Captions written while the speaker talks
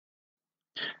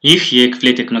ይህ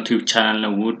የክፍሌቴክኖ ቲዩብ ቻናል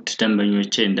ነው። ውድ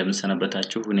ደንበኞቼ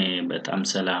እንደምሰነበታችሁ እኔ በጣም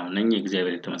ሰላም ነኝ።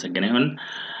 እግዚአብሔር የተመሰገነ ይሁን።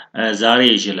 ዛሬ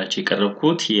ይዤላችሁ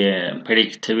የቀረብኩት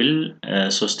የፕሬዲክተብል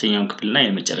ሶስተኛውን ክፍልና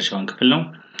የመጨረሻውን ክፍል ነው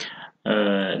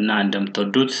እና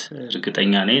እንደምትወዱት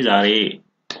እርግጠኛ ነኝ። ዛሬ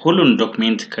ሁሉን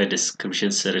ዶክመንት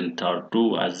ከዲስክሪፕሽን ስር እንታወርዱ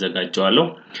አዘጋጀዋለሁ።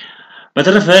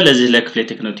 በተረፈ ለዚህ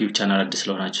ለክፍሌቴክኖ ቲዩብ ቻናል አዲስ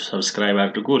ስለሆናችሁ ሰብስክራይብ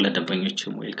አድርጉ።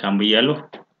 ለደንበኞችም ዌልካም ብያለሁ።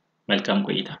 መልካም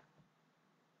ቆይታ።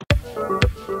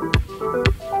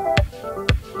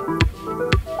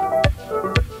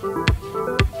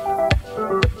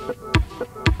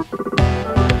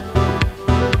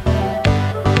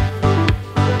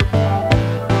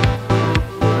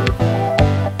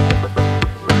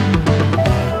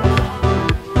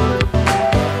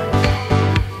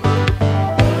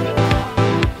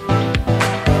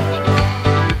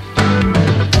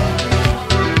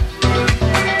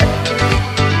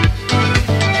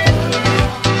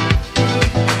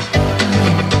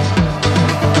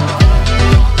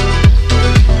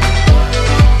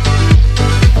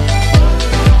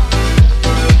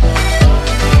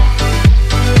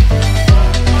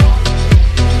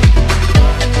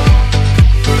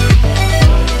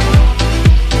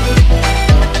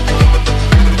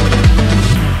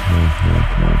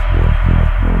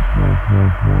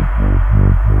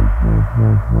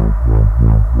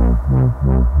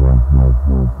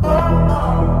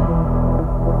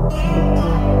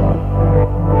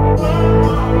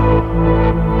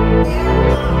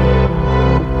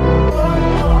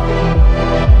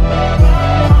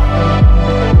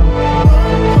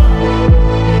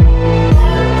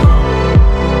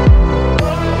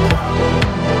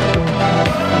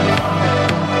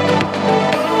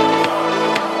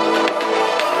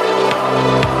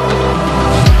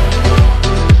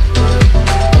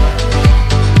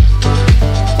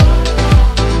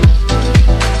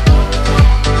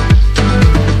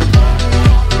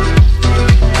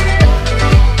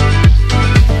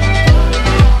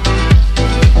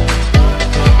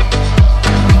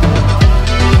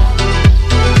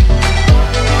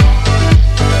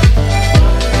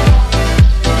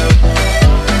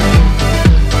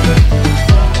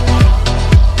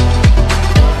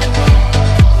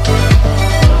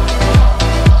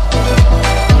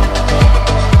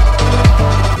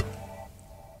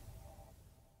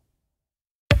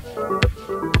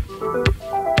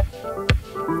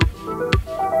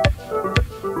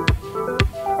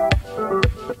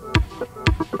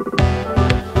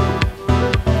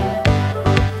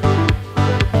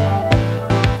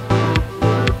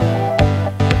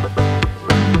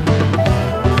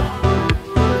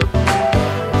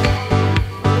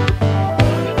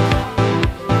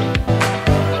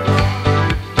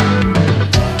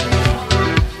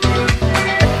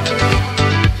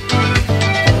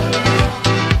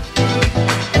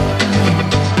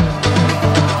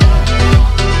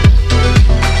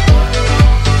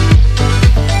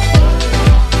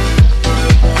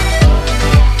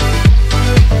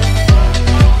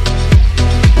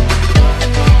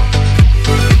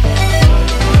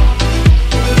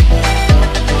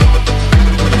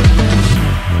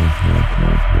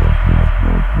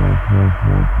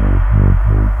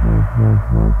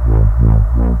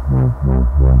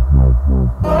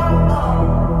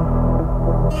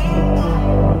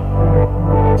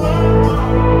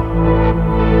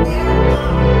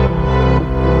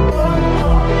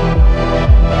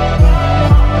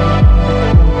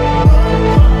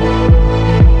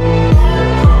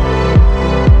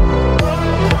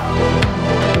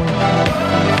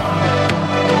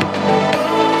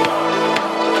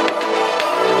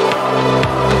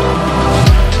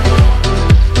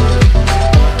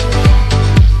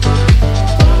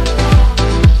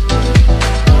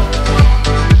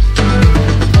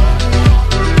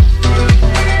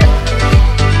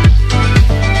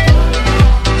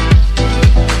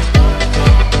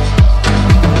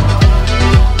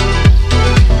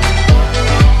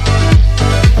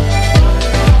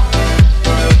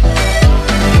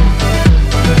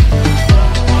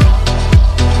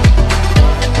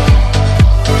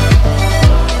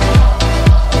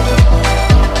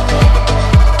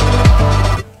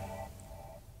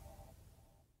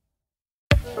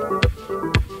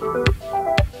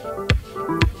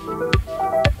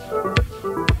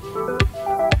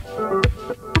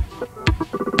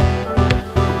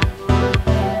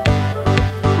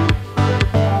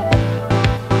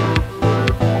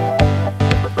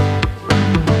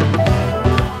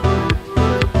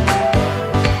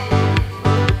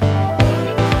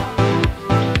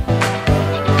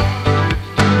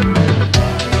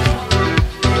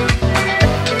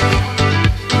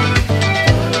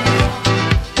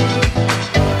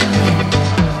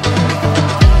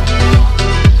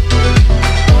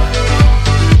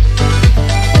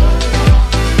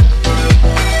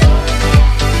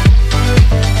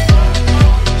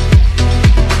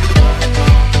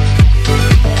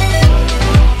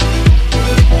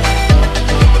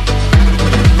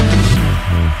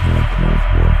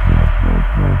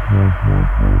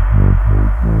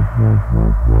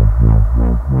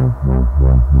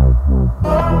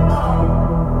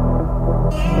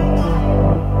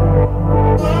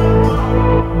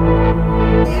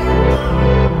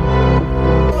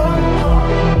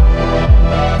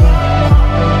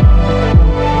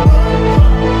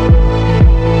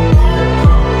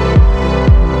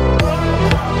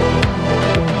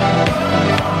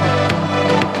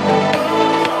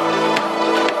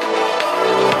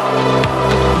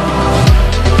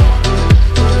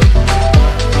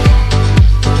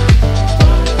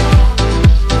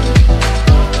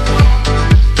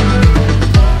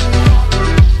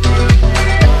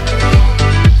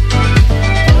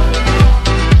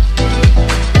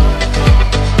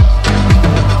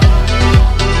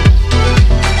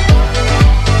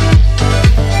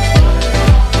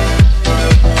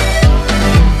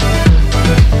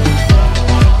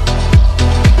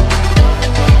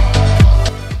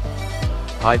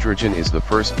 Hydrogen is the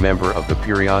first member of the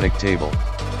periodic table.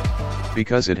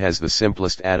 Because it has the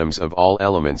simplest atoms of all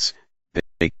elements,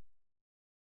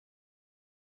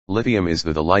 lithium is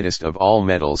the lightest of all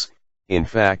metals. In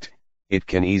fact, it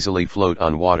can easily float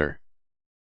on water.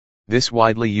 This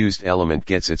widely used element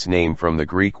gets its name from the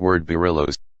Greek word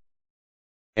berylos.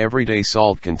 Everyday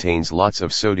salt contains lots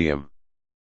of sodium.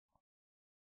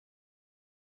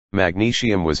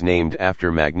 Magnesium was named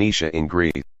after Magnesia in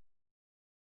Greece.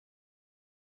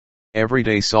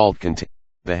 Everyday salt contains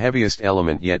the heaviest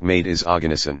element yet made is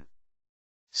oganesson.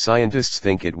 Scientists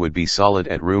think it would be solid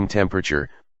at room temperature,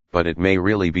 but it may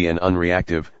really be an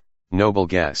unreactive, noble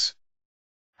gas.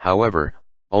 However,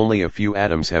 only a few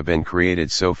atoms have been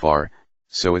created so far,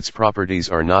 so its properties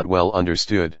are not well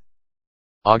understood.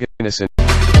 Oganesson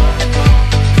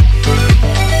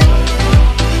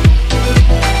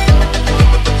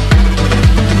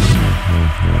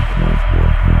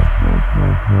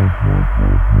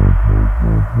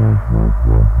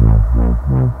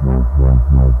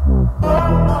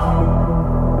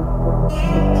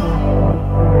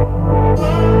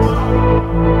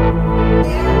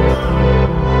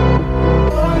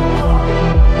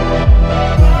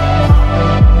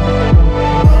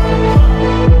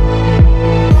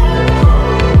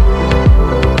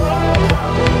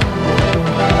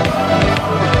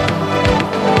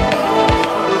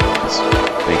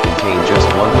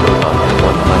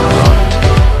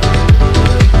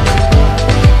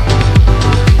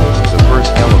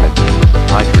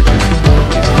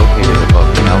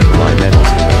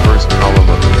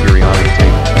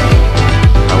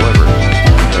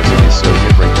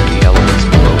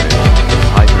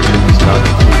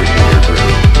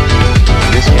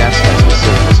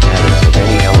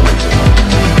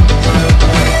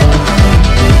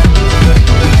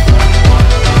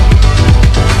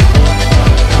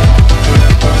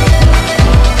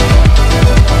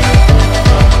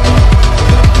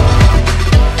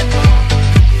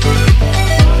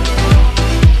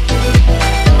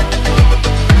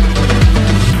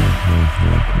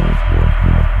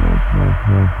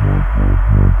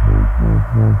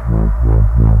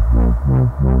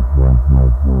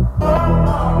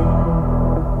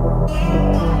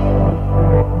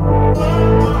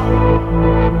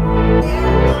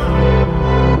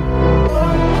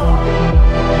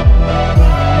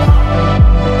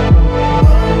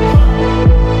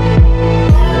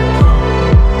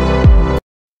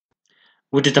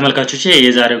ውድ ተመልካቾቼ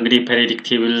የዛሬው እንግዲህ ፔሪዮዲክ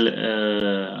ቴብል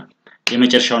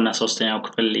የመጨረሻውና ሶስተኛው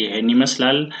ክፍል ይሄን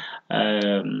ይመስላል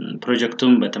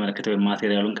ፕሮጀክቱን በተመለከተ ወይ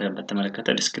ማቴሪያሉን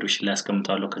በተመለከተ ዲስክሪፕሽን ላይ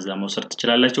አስቀምጣለሁ ከዛ መውሰድ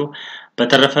ትችላላችሁ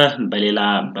በተረፈ በሌላ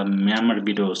በሚያምር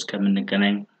ቪዲዮ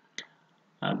እስከምንገናኝ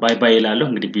ባይ ባይ ይላለሁ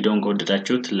እንግዲህ ቪዲዮውን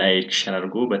ከወደዳችሁት ላይክ ሼር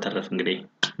አድርጉ በተረፈ እንግዲህ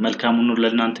መልካም ሁሉ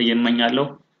ለእናንተ እየመኛለሁ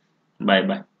ባይ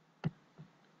ባይ